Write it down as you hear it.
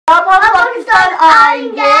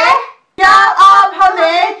आएंगे जब आप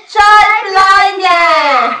हमें चाय पिलाएंगे।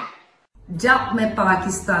 जब मैं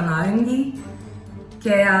पाकिस्तान आऊंगी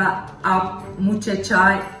क्या आप मुझे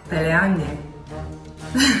चाय पिलाएंगे?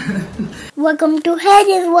 Welcome to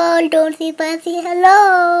Haider's world. Don't say fancy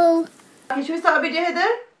hello. Okay, should we start our video,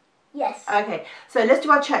 Haider? Yes. Okay, so let's do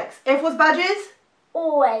our checks. Air Force badges?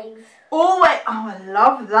 Always. Always. Oh, I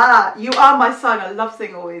love that. You are my son. I love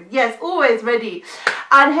saying always. Yes, always ready.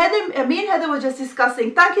 And Heather, me and Heather were just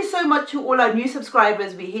discussing. Thank you so much to all our new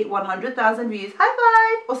subscribers. We hit 100,000 views. High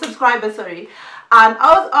five. Or subscribers, sorry. And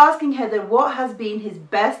I was asking Heather what has been his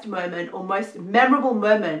best moment or most memorable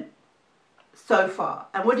moment so far.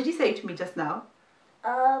 And what did he say to me just now?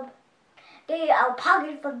 Getting our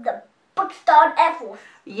package from the Pakistan Air Force.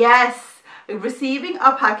 Yes. Receiving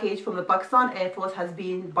a package from the Pakistan Air Force has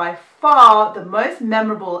been by far the most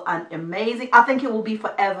memorable and amazing. I think it will be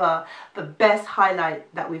forever the best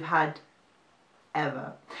highlight that we've had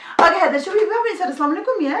ever. Okay, Heather, should we have said Assalamu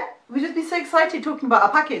alaikum, yeah? We've just been so excited talking about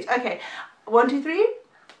our package. Okay, 1, 2, 3.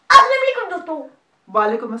 Assalamu alaikum dosto.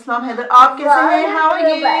 Walaikum assalam, Heather. Aap kaise hain? How are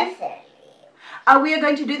you? And we are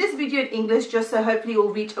going to do this video in English just so hopefully it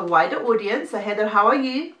will reach a wider audience. So Heather, how are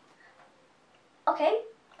you? Okay.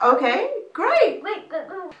 Okay, great. Wait,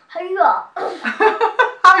 how you are?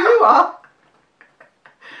 How you are?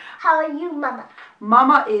 How are you, Mama?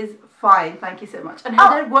 Mama is fine, thank you so much. And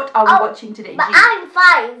Heather, what are we watching today? But I'm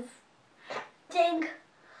 5. Saying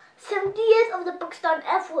 70 years of the Pakistan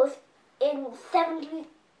Air Force in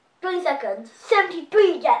 73 seconds.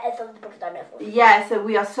 73 years of the Pakistan Air Force. Yeah, so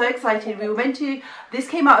we are so excited. We were meant to, this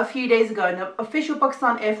came out a few days ago on the official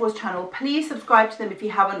Pakistan Air Force channel. Please subscribe to them if you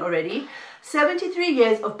haven't already. 73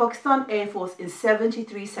 years of Pakistan Air Force in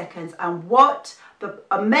 73 seconds. And what the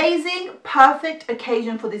amazing, perfect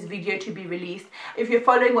occasion for this video to be released. If you're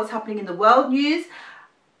following what's happening in the world news,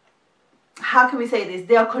 how can we say this?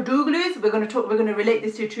 They are Kuduglus. We're going to relate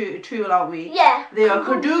this to true, aren't we? Yeah. They are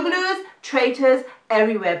Kuduglus, traitors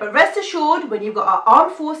everywhere. But rest assured, when you've got our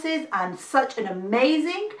armed forces and such an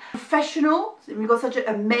amazing professional, we've got such an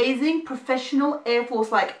amazing professional air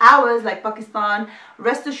force like ours, like Pakistan,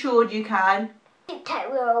 rest assured you can Sleep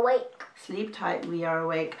tight, we're awake. Sleep tight, we are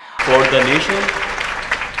awake. For the nation,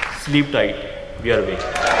 sleep tight, we are awake.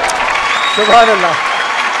 Subhanallah.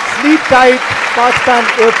 Sleep tight, Pakistan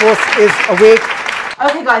Air Force is awake.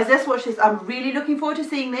 Okay guys, let's watch this. I'm really looking forward to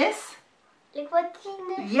seeing this. Like what's in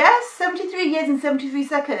this? Yes, 73 years in 73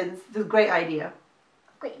 seconds. It's a great idea.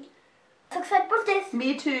 Great. So excited for this.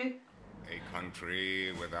 Me too. A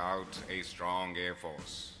country without a strong air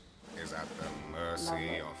force is at the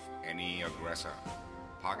mercy of any aggressor.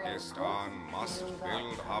 Pakistan must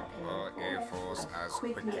build up her air force as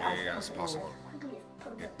quickly as possible.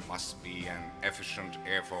 It must be an efficient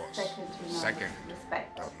air force. Second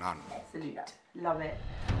to none. Salute. Love it.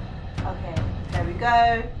 Okay, there we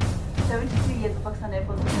go. 73 years of Pakistan Air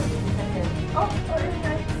Force in 73 seconds. Oh,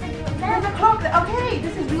 there's a clock. Okay,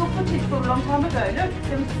 this is real footage from a long time ago. Look,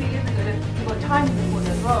 73 years ago. Look, we've got time in the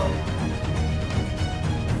corner as well.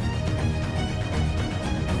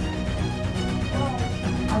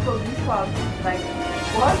 I've got goosebumps. Like,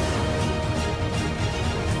 what?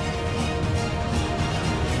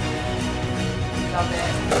 Love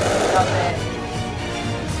it. Love it.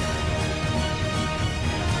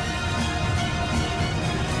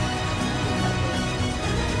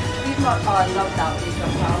 Oh, I love that when he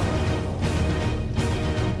jumps out.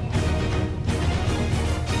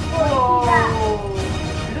 Oh,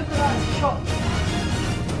 look at that shot.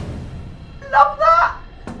 Love that.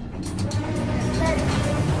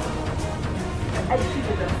 The entry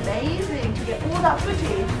was amazing to get all that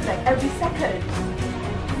footage, like every second.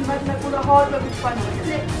 Can you imagine like all the hard work we find all the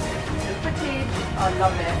clips, the footage? I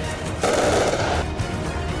love it.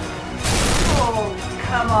 Oh,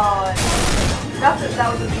 come on. That was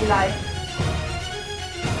a real life.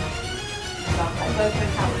 Love that. Go for a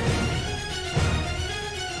camera.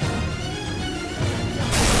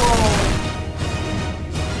 Whoa.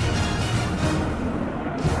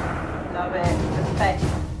 Love it. Respect.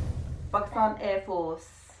 Pakistan Air Force.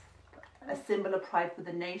 A symbol of pride for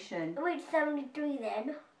the nation. Wait, 73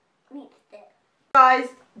 then. Meets there.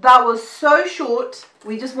 Guys, that was so short.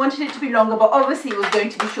 We just wanted it to be longer, but obviously it was going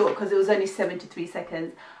to be short because it was only 73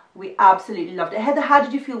 seconds. We absolutely loved it. Heather, how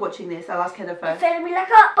did you feel watching this? I'll ask Heather first. It felt me like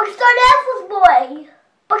a Pakistan Air Force boy.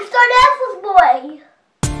 Pakistan Air Force boy.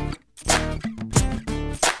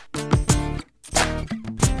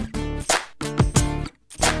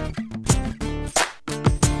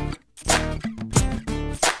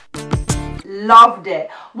 Loved it.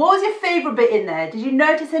 What was your favourite bit in there? Did you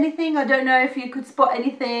notice anything? I don't know if you could spot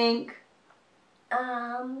anything.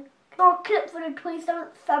 for a clip for the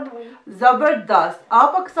 27th February. Zabardast.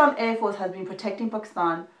 Our Pakistan Air Force has been protecting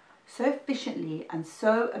Pakistan so efficiently and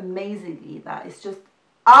so amazingly that it's just,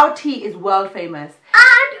 our tea is world famous.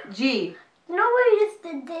 And Gee. you know where you just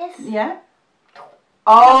did this? Yeah?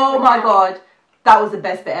 Oh my god. That was the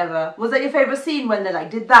best bit ever. Was that your favourite scene when they like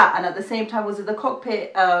did that and at the same time was it the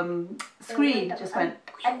cockpit screen just went?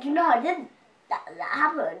 And you know how that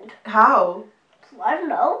happened? How? I don't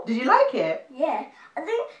know. Did you like it? Yeah. I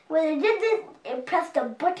think when they did this, it pressed the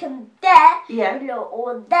button there. Yeah. You know,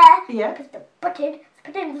 or there. Yeah. Press the button.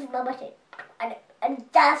 The button was the button. And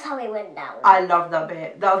that's how it went down. I love that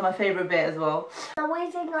bit. That was my favourite bit as well. Now what are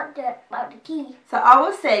you saying about the tea? So I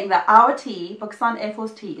was saying that our tea, Pakistan Air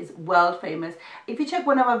Force tea, is world famous. If you check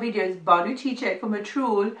one of our videos, Banu Cheek from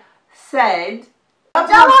Matrul said,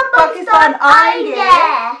 Pakistan आएंगे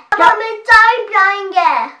हम time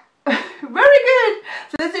जाएंगे. Very good.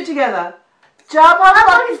 So let's do it together. जब हम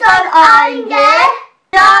पाकिस्तान आएंगे,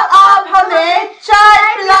 क्या आप हमें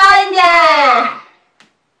चाय पिलाएंगे?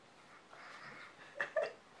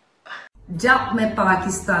 जब मैं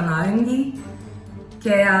पाकिस्तान आऊंगी,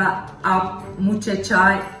 क्या आप मुझे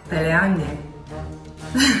चाय पिलाएंगे?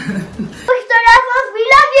 Pakistan Air Force, we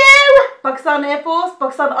love you! Pakistan Air Force,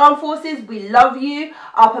 Pakistan Armed Forces, we love you.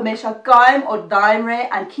 Aap hamesha qaim aur daim rahe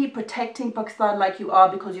and keep protecting Pakistan like you are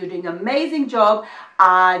because you're doing an amazing job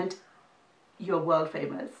and you're world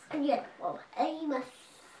famous. Yeah, well, Amos.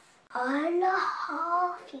 Allah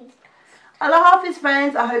Hafiz. Allah Hafiz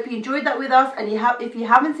friends, I hope you enjoyed that with us and if you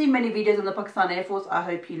haven't seen many videos on the Pakistan Air Force, I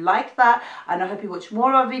hope you liked that and I hope you watch more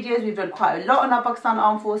of our videos. We've done quite a lot on our Pakistan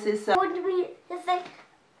Armed Forces. So Would we just say,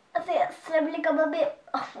 I think slowly come a bit,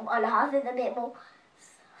 Allah Hafiz a bit more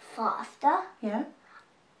faster? yeah,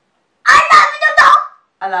 I love you!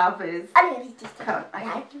 Allah Hafiz. I think it's just Come on,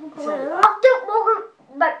 okay.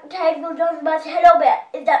 But Haider does much hello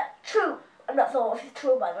bit. Is that true? I'm not sure if it's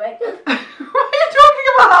true, by the way. What are you talking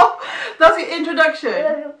about? That's your introduction.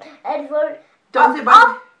 And for Don't say bye.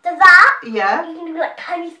 after that, Yeah. you can do like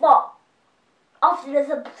tiny spot. After there's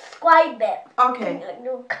a square bit. Okay. You can like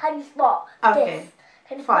do tiny spot. Okay. This.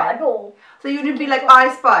 Tiny spot Fine. at all. So you need to be like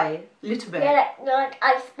I Spy, little bit. Yeah, like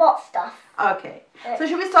I spot stuff. Okay. So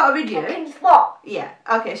should we start a video? Tiny spot. Yeah.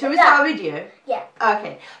 Okay. Shall we start a video? Yeah.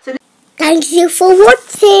 Okay. So Thank you for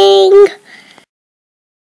watching.